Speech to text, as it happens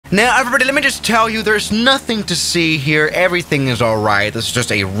Now, everybody, let me just tell you, there's nothing to see here. Everything is alright. This is just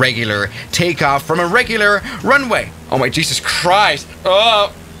a regular takeoff from a regular runway. Oh my Jesus Christ.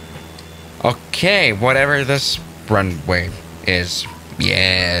 Oh. Okay, whatever this runway is.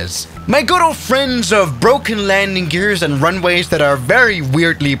 Yes. My good old friends of broken landing gears and runways that are very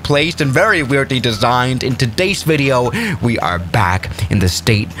weirdly placed and very weirdly designed, in today's video, we are back in the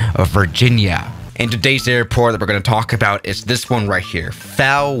state of Virginia. And today's airport that we're going to talk about is this one right here,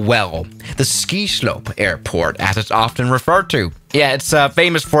 Falwell, the ski slope airport, as it's often referred to. Yeah, it's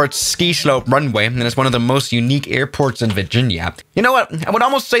famous for its ski slope runway, and it's one of the most unique airports in Virginia. You know what? I would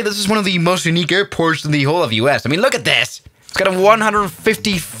almost say this is one of the most unique airports in the whole of US. I mean, look at this. It's got a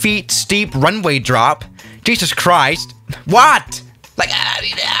 150 feet steep runway drop. Jesus Christ. What? Like,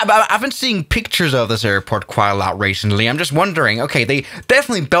 I've been seeing pictures of this airport quite a lot recently. I'm just wondering, okay, they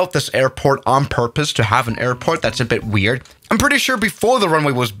definitely built this airport on purpose to have an airport that's a bit weird. I'm pretty sure before the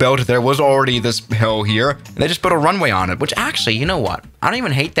runway was built, there was already this hill here. And they just put a runway on it, which actually, you know what? I don't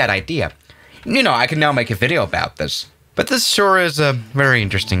even hate that idea. You know, I can now make a video about this. But this sure is a very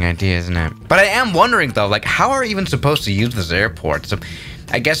interesting idea, isn't it? But I am wondering, though, like, how are we even supposed to use this airport? So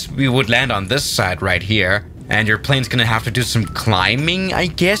I guess we would land on this side right here. And your plane's gonna have to do some climbing, I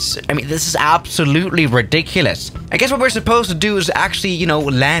guess. I mean, this is absolutely ridiculous. I guess what we're supposed to do is actually, you know,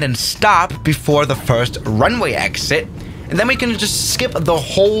 land and stop before the first runway exit. And then we can just skip the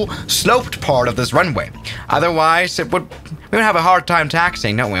whole sloped part of this runway. Otherwise, we would have a hard time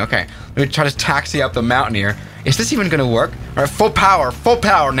taxiing, don't we? Okay, let me try to taxi up the mountain here. Is this even gonna work? All right, full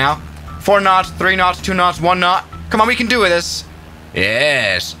power now. 4 knots, 3 knots, 2 knots, 1 knot. Come on, we can do this.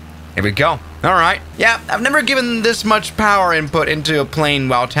 Yes, here we go. All right, yeah, I've never given this much power input into a plane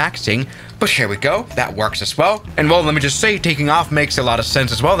while taxiing, but here we go, that works as well. And well, let me just say, taking off makes a lot of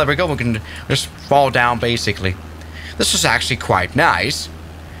sense as well. There we go, we can just fall down basically. This is actually quite nice.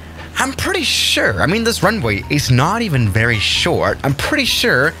 I'm pretty sure, I mean, this runway is not even very short. I'm pretty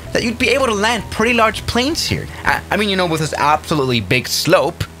sure that you'd be able to land pretty large planes here. I mean, you know, with this absolutely big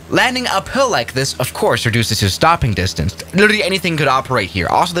slope, landing uphill like this, of course, reduces your stopping distance. Literally anything could operate here.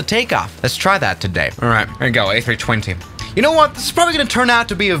 Also the takeoff. Let's try that today. All right, here we go, A320. You know what? This is probably going to turn out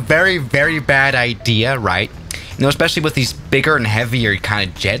to be a very, very bad idea, right? You know, especially with these bigger and heavier kind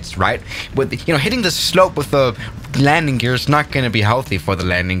of jets, right? With, you know, hitting the slope with the landing gear is not going to be healthy for the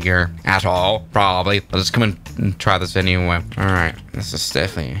landing gear at all, probably. Let's come and try this anyway. All right, this is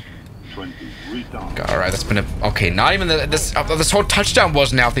definitely... All right, that's been a... Okay, not even this whole touchdown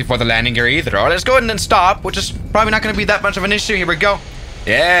wasn't healthy for the landing gear either. All right, let's go ahead and stop, which is probably not going to be that much of an issue. Here we go.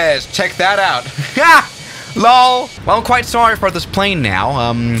 Yes, check that out. Ha! Lol. Well, I'm quite sorry for this plane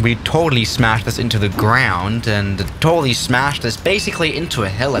now. We totally smashed this into the ground and totally smashed this basically into a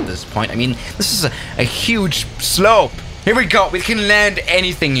hill at this point. I mean, this is a huge slope. Here we go. We can land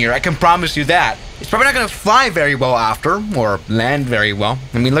anything here. I can promise you that. It's probably not going to fly very well after, or land very well.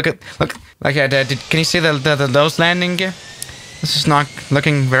 I mean, look. Like, can you see those landing gear? This is not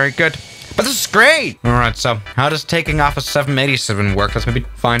looking very good. But this is great! Alright, so how does taking off a 787 work? Let's maybe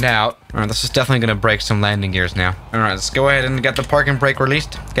find out. Alright, this is definitely going to break some landing gears now. Alright, let's go ahead and get the parking brake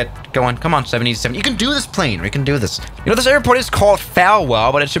released. Get going. Come on, 787. You can do this, plane. We can do this. You know, this airport is called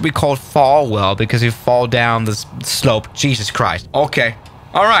Falwell, but it should be called Falwell because you fall down this slope. Jesus Christ. Okay.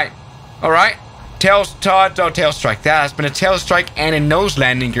 Alright. Alright. Tail strike. That has been a tail strike and a nose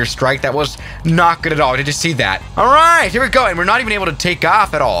landing gear strike. That was not good at all. Did you see that? Alright, here we go. And we're not even able to take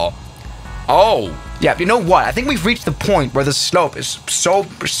off at all. Oh, yeah, you know what? I think we've reached the point where the slope is so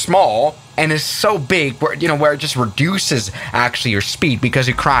small and is so big where, you know, where it just reduces actually your speed because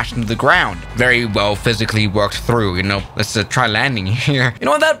you crashed into the ground. Very well physically worked through, you know. Let's try landing here. You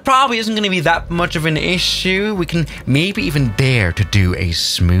know what? That probably isn't going to be that much of an issue. We can maybe even dare to do a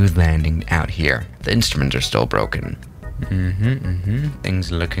smooth landing out here. The instruments are still broken.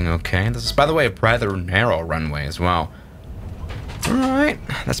 Things are looking okay. This is, by the way, a rather narrow runway as well. Alright,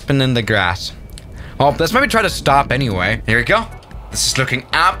 that's been in the grass. Well, let's maybe try to stop anyway. Here we go. This is looking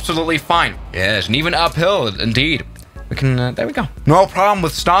absolutely fine. Yes, and even uphill, indeed. We can, there we go. No problem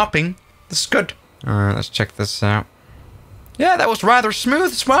with stopping. This is good. Alright, let's check this out. Yeah, that was rather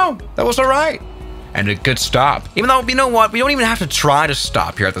smooth as well. That was alright. And a good stop. Even though, you know what, we don't even have to try to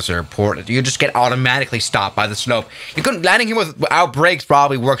stop here at this airport. You just get automatically stopped by the slope. You couldn't, landing here without brakes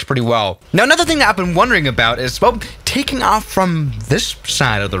probably works pretty well. Now, another thing that I've been wondering about is, well, taking off from this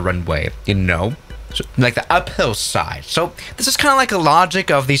side of the runway, you know, so, like the uphill side. So this is kind of like the logic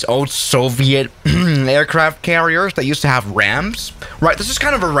of these old Soviet aircraft carriers that used to have ramps, right? This is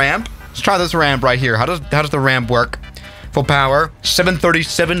kind of a ramp. Let's try this ramp right here. How does the ramp work? Full power,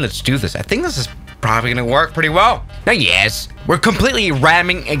 737. Let's do this. I think this is probably gonna work pretty well. Now, yes, we're completely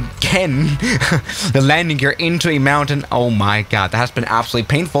ramming again the landing gear into a mountain. Oh my god, that has been absolutely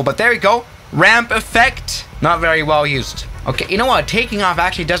painful, but there we go. Ramp effect, not very well used. Okay, you know what? Taking off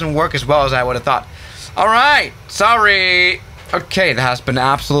actually doesn't work as well as I would have thought. All right, sorry. Okay, that has been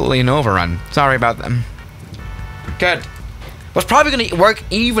absolutely an overrun. Sorry about them. Good. What's probably going to work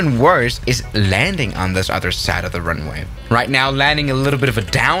even worse is landing on this other side of the runway. Right now, landing a little bit of a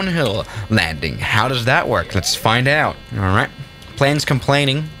downhill landing. How does that work? Let's find out. All right. Plane's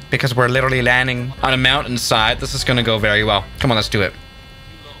complaining because we're literally landing on a mountainside. This is going to go very well. Come on, let's do it.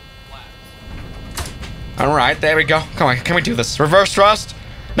 All right, there we go. Come on, can we do this? Reverse thrust.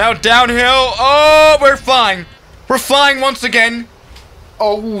 Now downhill. Oh, we're flying. We're flying once again.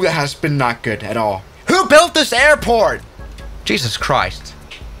 Oh, that has been not good at all. Who built this airport? Jesus Christ.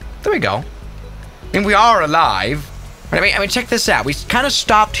 There we go. I mean, we are alive. I mean, check this out. We kind of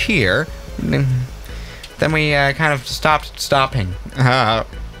stopped here. Then we kind of stopped stopping.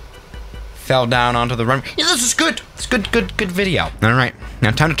 Fell down onto the runway. Yeah, this is good. It's good video. All right. Now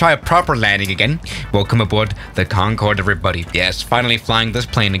time to try a proper landing again. Welcome aboard the Concorde, everybody. Yes, finally flying this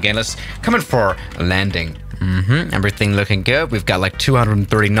plane again. Let's come in for a landing. Everything looking good. We've got like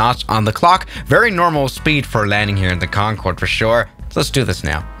 230 knots on the clock. Very normal speed for landing here in the Concorde for sure. So let's do this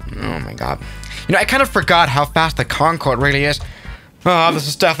now. Oh my god. You know, I kind of forgot how fast the Concorde really is. Oh, this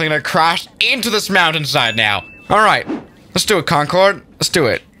is definitely gonna crash into this mountainside now. All right, let's do it, Concorde. Let's do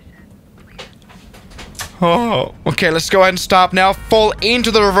it. Oh, okay, let's go ahead and stop now. Full into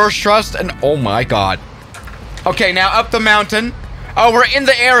the reverse thrust, and oh my god. Okay, now up the mountain. Oh, we're in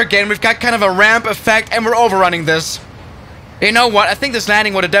the air again. We've got kind of a ramp effect, and we're overrunning this. You know what? I think this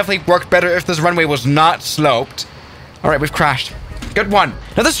landing would have definitely worked better if this runway was not sloped. All right, we've crashed. Good one.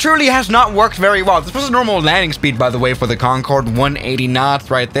 Now, this truly has not worked very well. This was a normal landing speed, by the way, for the Concorde. 180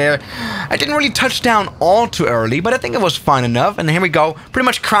 knots right there. I didn't really touch down all too early, but I think it was fine enough. And here we go. Pretty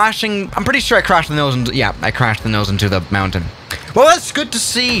much crashing. I'm pretty sure I crashed the nose into... Yeah, I crashed the nose into the mountain. Well, that's good to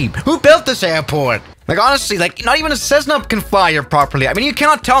see. Who built this airport? Like, honestly, like, not even a Cessna can fly here properly. I mean, you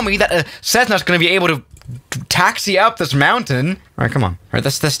cannot tell me that a Cessna's going to be able to taxi up this mountain. All right, come on. All right,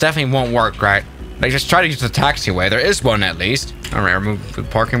 this definitely won't work, right? Like, just try to use the taxiway. There is one, at least. All right, remove the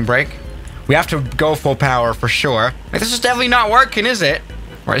parking brake. We have to go full power for sure. Like, this is definitely not working, is it?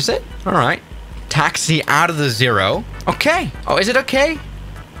 Or is it? All right. Taxi out of the zero. Okay. Oh, is it okay?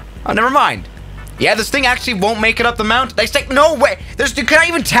 Oh, never mind. Yeah, this thing actually won't make it up the mountain. They say, no way. You cannot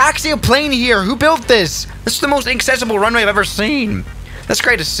even taxi a plane here. Who built this? This is the most inaccessible runway I've ever seen. That's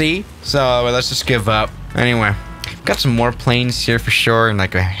great to see. So, let's just give up. Anyway. Got some more planes here for sure, and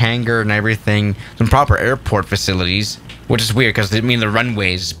like a hangar and everything. Some proper airport facilities, which is weird because I mean the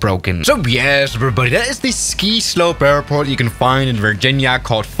runway is broken. So yes, everybody, that is the ski slope airport you can find in Virginia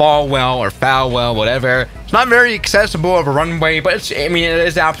called Falwell or Falwell, whatever. It's not very accessible of a runway, but it's, I mean, it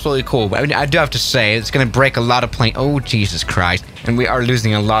is absolutely cool. But I mean, I do have to say, it's gonna break a lot of planes. Oh, Jesus Christ. And we are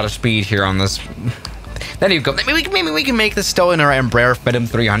losing a lot of speed here on this. There you go. Maybe we can make this still in our Embraer Phenom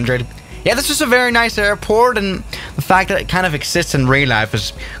 300. Yeah, this is a very nice airport, and the fact that it kind of exists in real life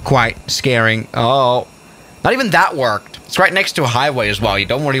is quite scaring. Oh, not even that worked. It's right next to a highway as well. You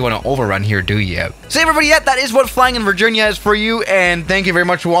don't really want to overrun here, do you? So everybody, that is what flying in Virginia is for you, and thank you very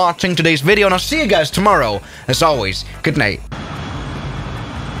much for watching today's video, and I'll see you guys tomorrow. As always, good night.